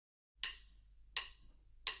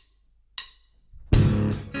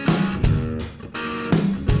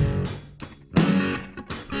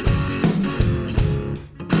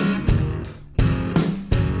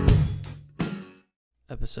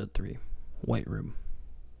Episode 3, White Room.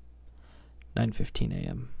 9:15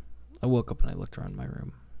 a.m. I woke up and I looked around my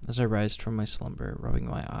room. As I rised from my slumber, rubbing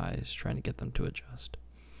my eyes, trying to get them to adjust.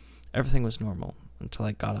 Everything was normal until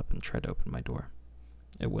I got up and tried to open my door.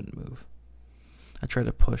 It wouldn't move. I tried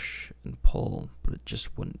to push and pull, but it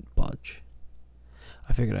just wouldn't budge.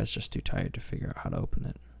 I figured I was just too tired to figure out how to open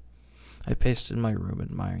it. I paced in my room,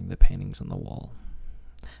 admiring the paintings on the wall.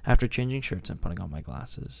 After changing shirts and putting on my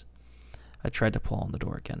glasses, I tried to pull on the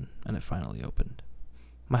door again, and it finally opened.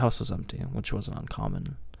 My house was empty, which wasn't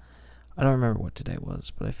uncommon. I don't remember what today was,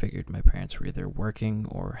 but I figured my parents were either working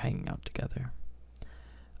or hanging out together.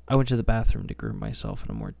 I went to the bathroom to groom myself in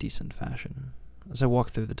a more decent fashion. As I walked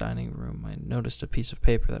through the dining room, I noticed a piece of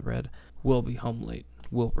paper that read, "Will be home late.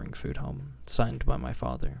 Will bring food home," signed by my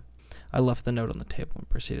father. I left the note on the table and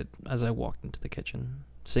proceeded as I walked into the kitchen.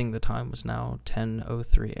 Seeing the time was now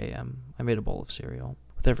 10:03 a.m., I made a bowl of cereal.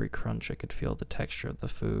 With every crunch, I could feel the texture of the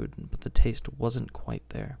food, but the taste wasn't quite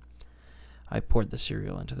there. I poured the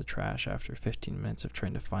cereal into the trash after 15 minutes of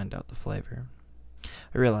trying to find out the flavor.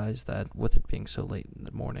 I realized that with it being so late in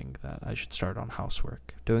the morning that I should start on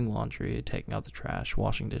housework, doing laundry, taking out the trash,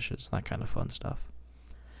 washing dishes, that kind of fun stuff.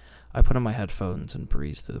 I put on my headphones and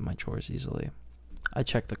breezed through my chores easily. I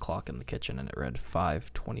checked the clock in the kitchen and it read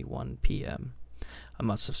 5:21 p.m. I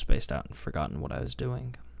must have spaced out and forgotten what I was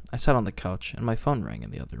doing. I sat on the couch and my phone rang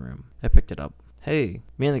in the other room. I picked it up. "Hey,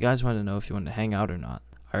 me and the guys wanted to know if you wanted to hang out or not."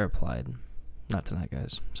 I replied, "Not tonight,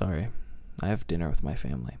 guys. Sorry. I have dinner with my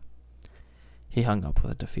family." He hung up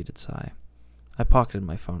with a defeated sigh. I pocketed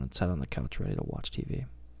my phone and sat on the couch ready to watch TV.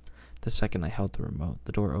 The second I held the remote,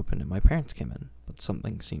 the door opened and my parents came in, but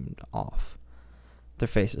something seemed off. Their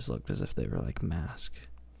faces looked as if they were like masks,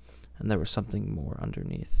 and there was something more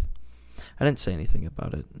underneath. I didn't say anything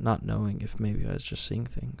about it, not knowing if maybe I was just seeing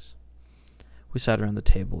things. We sat around the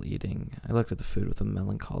table eating. I looked at the food with a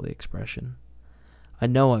melancholy expression. I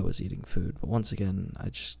know I was eating food, but once again, I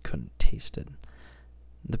just couldn't taste it.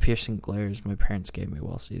 The piercing glares my parents gave me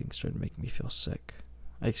whilst eating started making me feel sick.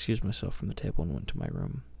 I excused myself from the table and went to my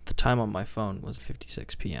room. The time on my phone was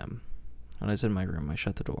 56 p.m. When I was in my room, I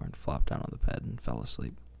shut the door and flopped down on the bed and fell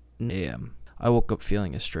asleep. 9 a.m. I woke up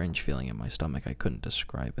feeling a strange feeling in my stomach. I couldn't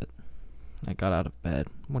describe it. I got out of bed,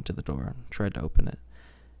 went to the door, tried to open it,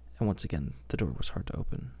 and once again, the door was hard to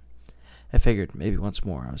open. I figured maybe once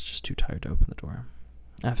more I was just too tired to open the door.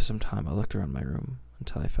 After some time, I looked around my room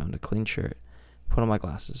until I found a clean shirt, put on my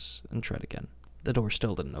glasses, and tried again. The door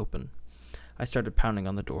still didn't open. I started pounding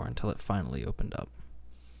on the door until it finally opened up.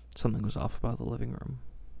 Something was off about the living room.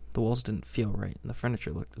 The walls didn't feel right, and the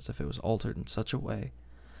furniture looked as if it was altered in such a way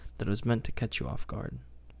that it was meant to catch you off guard.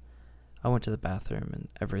 I went to the bathroom, and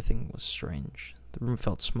everything was strange. The room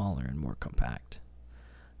felt smaller and more compact.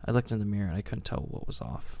 I looked in the mirror, and I couldn't tell what was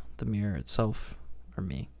off, the mirror itself or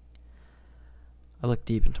me. I looked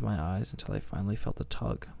deep into my eyes until I finally felt a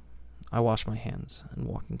tug. I washed my hands and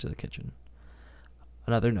walked into the kitchen.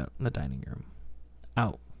 Another note in the dining room.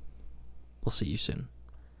 "Out. We'll see you soon."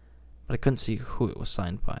 But I couldn't see who it was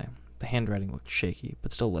signed by. The handwriting looked shaky,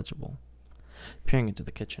 but still legible. Peering into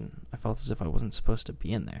the kitchen, I felt as if I wasn't supposed to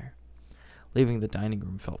be in there. Leaving the dining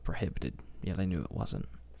room felt prohibited, yet I knew it wasn't.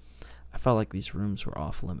 I felt like these rooms were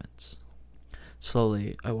off limits.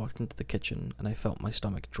 Slowly, I walked into the kitchen, and I felt my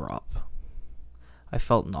stomach drop. I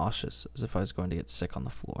felt nauseous, as if I was going to get sick on the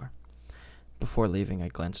floor. Before leaving, I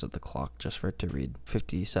glanced at the clock just for it to read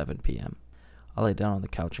 57 p.m. I lay down on the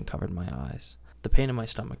couch and covered my eyes. The pain in my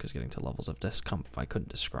stomach was getting to levels of discomfort I couldn't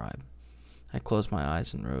describe. I closed my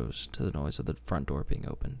eyes and rose to the noise of the front door being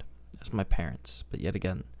opened. It was my parents, but yet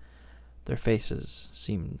again, their faces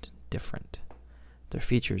seemed different. Their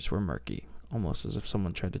features were murky, almost as if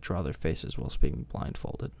someone tried to draw their faces whilst being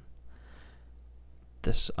blindfolded.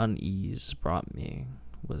 This unease brought me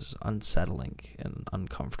was unsettling and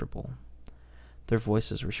uncomfortable. Their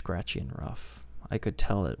voices were scratchy and rough. I could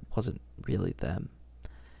tell it wasn't really them.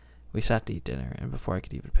 We sat to eat dinner, and before I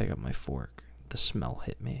could even pick up my fork, the smell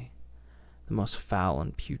hit me. The most foul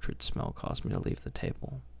and putrid smell caused me to leave the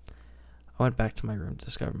table. I went back to my room to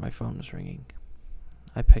discover my phone was ringing.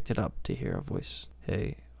 I picked it up to hear a voice.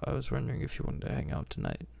 "Hey, I was wondering if you wanted to hang out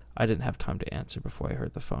tonight." I didn't have time to answer before I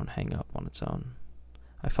heard the phone hang up on its own.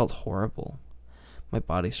 I felt horrible. My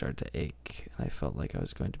body started to ache, and I felt like I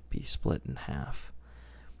was going to be split in half.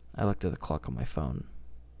 I looked at the clock on my phone.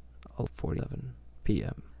 11:47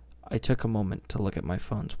 p.m. I took a moment to look at my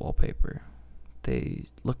phone's wallpaper. They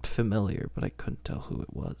looked familiar, but I couldn't tell who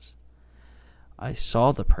it was. I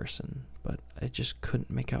saw the person, but I just couldn't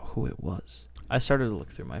make out who it was. I started to look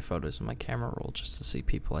through my photos in my camera roll just to see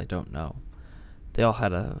people I don't know. They all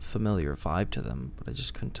had a familiar vibe to them, but I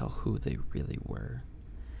just couldn't tell who they really were.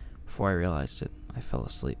 Before I realized it, I fell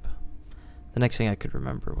asleep. The next thing I could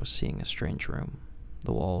remember was seeing a strange room.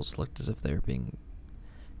 The walls looked as if they were being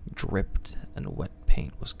dripped and wet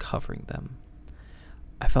paint was covering them.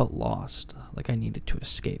 I felt lost, like I needed to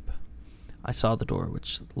escape. I saw the door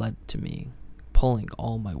which led to me, pulling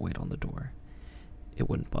all my weight on the door. It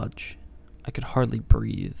wouldn't budge. I could hardly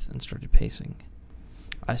breathe and started pacing.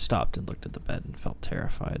 I stopped and looked at the bed and felt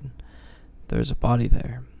terrified. There was a body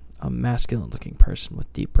there, a masculine-looking person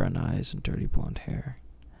with deep brown eyes and dirty blonde hair.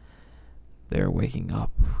 They were waking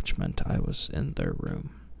up, which meant I was in their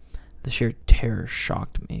room. The sheer terror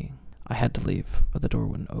shocked me. I had to leave, but the door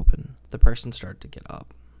wouldn't open. The person started to get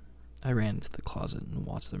up. I ran into the closet and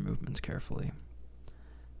watched their movements carefully.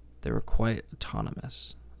 They were quite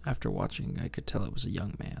autonomous. After watching, I could tell it was a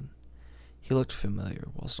young man. He looked familiar,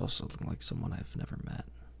 whilst also looking like someone I've never met.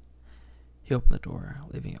 He opened the door,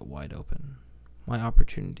 leaving it wide open. My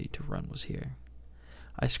opportunity to run was here.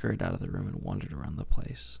 I scurried out of the room and wandered around the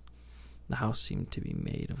place. The house seemed to be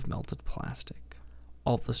made of melted plastic.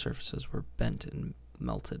 All of the surfaces were bent and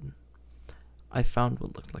melted. I found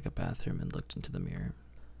what looked like a bathroom and looked into the mirror.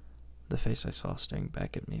 The face I saw staring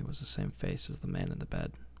back at me was the same face as the man in the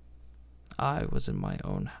bed. I was in my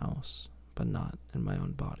own house, but not in my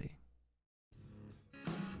own body.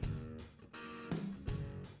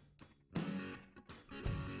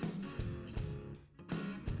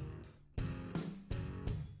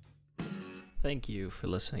 Thank you for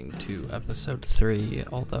listening to episode 3.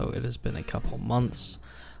 Although it has been a couple months,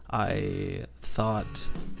 I thought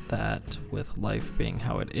that with life being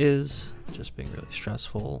how it is, just being really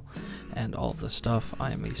stressful and all of this stuff,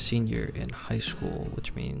 I am a senior in high school,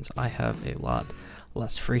 which means I have a lot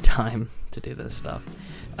less free time to do this stuff,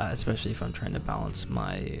 especially if I'm trying to balance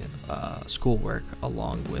my schoolwork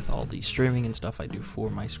along with all the streaming and stuff I do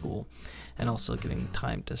for my school, and also getting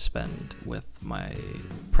time to spend with my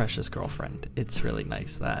precious girlfriend. It's really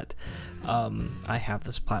nice that I have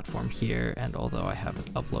this platform here, and although I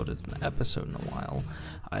haven't uploaded an episode in a while,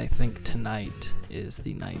 I think tonight is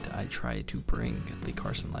the night I try to bring the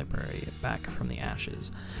Carson Library back from the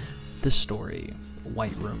ashes. This story,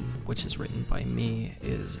 White Room, which is written by me,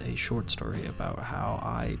 is a short story about how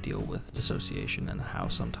I deal with dissociation and how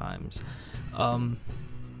sometimes,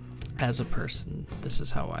 as a person, this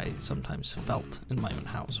is how I sometimes felt in my own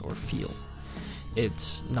house or feel.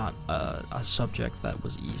 It's not a subject that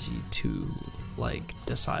was easy to,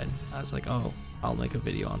 decide. I was like, oh, I'll make a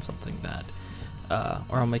video on something that,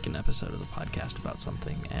 or I'll make an episode of the podcast about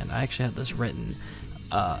something, and I actually had this written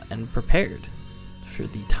and prepared for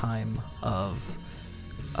the time of,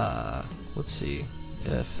 let's see,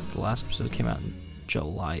 if the last episode came out in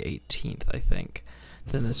July 18th, I think,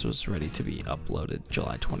 then this was ready to be uploaded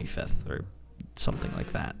July 25th or something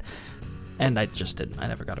like that. And I just didn't. I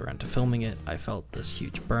never got around to filming it. I felt this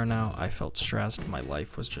huge burnout. I felt stressed. My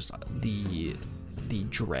life was just the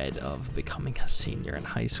dread of becoming a senior in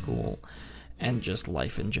high school, and just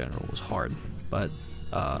life in general was hard. But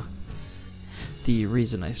the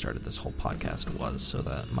reason I started this whole podcast was so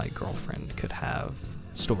that my girlfriend could have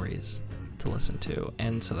stories to listen to,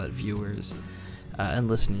 and so that viewers and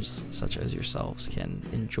listeners such as yourselves can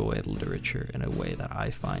enjoy literature in a way that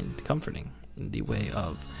I find comforting, in the way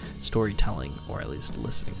of storytelling, or at least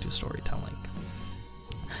listening to storytelling.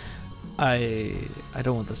 I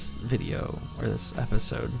don't want this video or this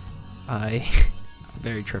episode. I'm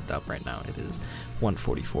very tripped up right now. It is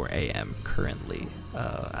 1:44 a.m. currently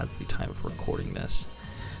at the time of recording this,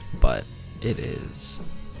 but it is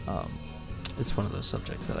it's one of those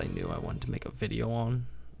subjects that I knew I wanted to make a video on,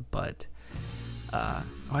 but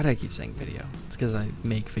why do I keep saying video? It's because I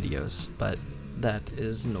make videos, but that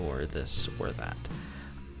is nor this or that.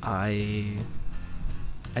 I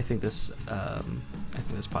think this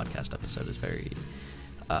podcast episode is very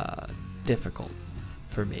difficult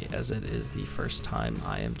for me, as it is the first time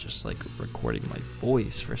I am just recording my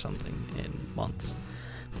voice for something in months.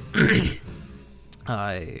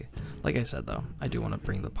 Like I said, though, I do want to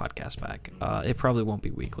bring the podcast back. It probably won't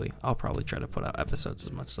be weekly. I'll probably try to put out episodes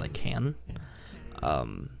as much as I can.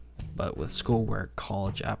 But with schoolwork,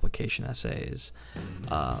 college application essays,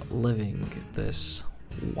 living this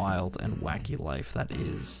wild and wacky life that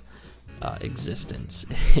is existence,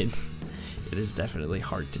 it is definitely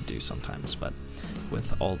hard to do sometimes. But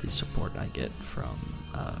with all the support I get from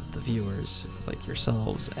the viewers like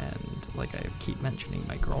yourselves, and like I keep mentioning,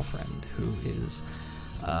 my girlfriend, who is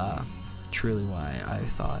truly why I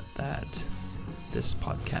thought that this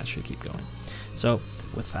podcast should keep going. So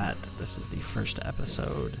with that, this is the first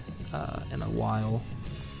episode in a while,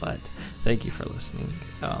 but thank you for listening.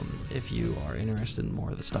 If you are interested in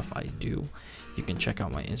more of the stuff I do, you can check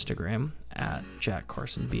out my Instagram at Jack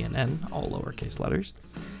Carson BNN, all lowercase letters,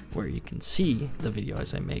 where you can see the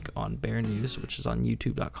videos I make on Bear News, which is on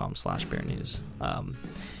youtube.com/Bear News.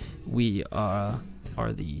 We are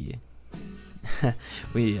the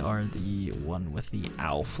we are the one with the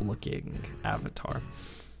Alf-looking avatar.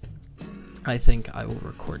 I think I will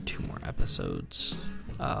record 2 more episodes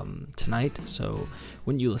tonight, so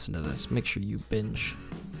when you listen to this, make sure you binge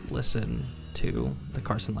listen to the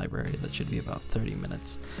Carson Library. That should be about 30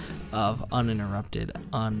 minutes of uninterrupted,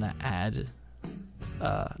 ad-free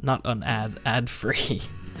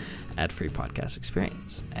podcast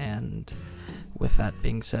experience. And with that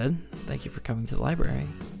being said, thank you for coming to the library,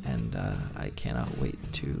 and I cannot wait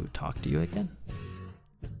to talk to you again.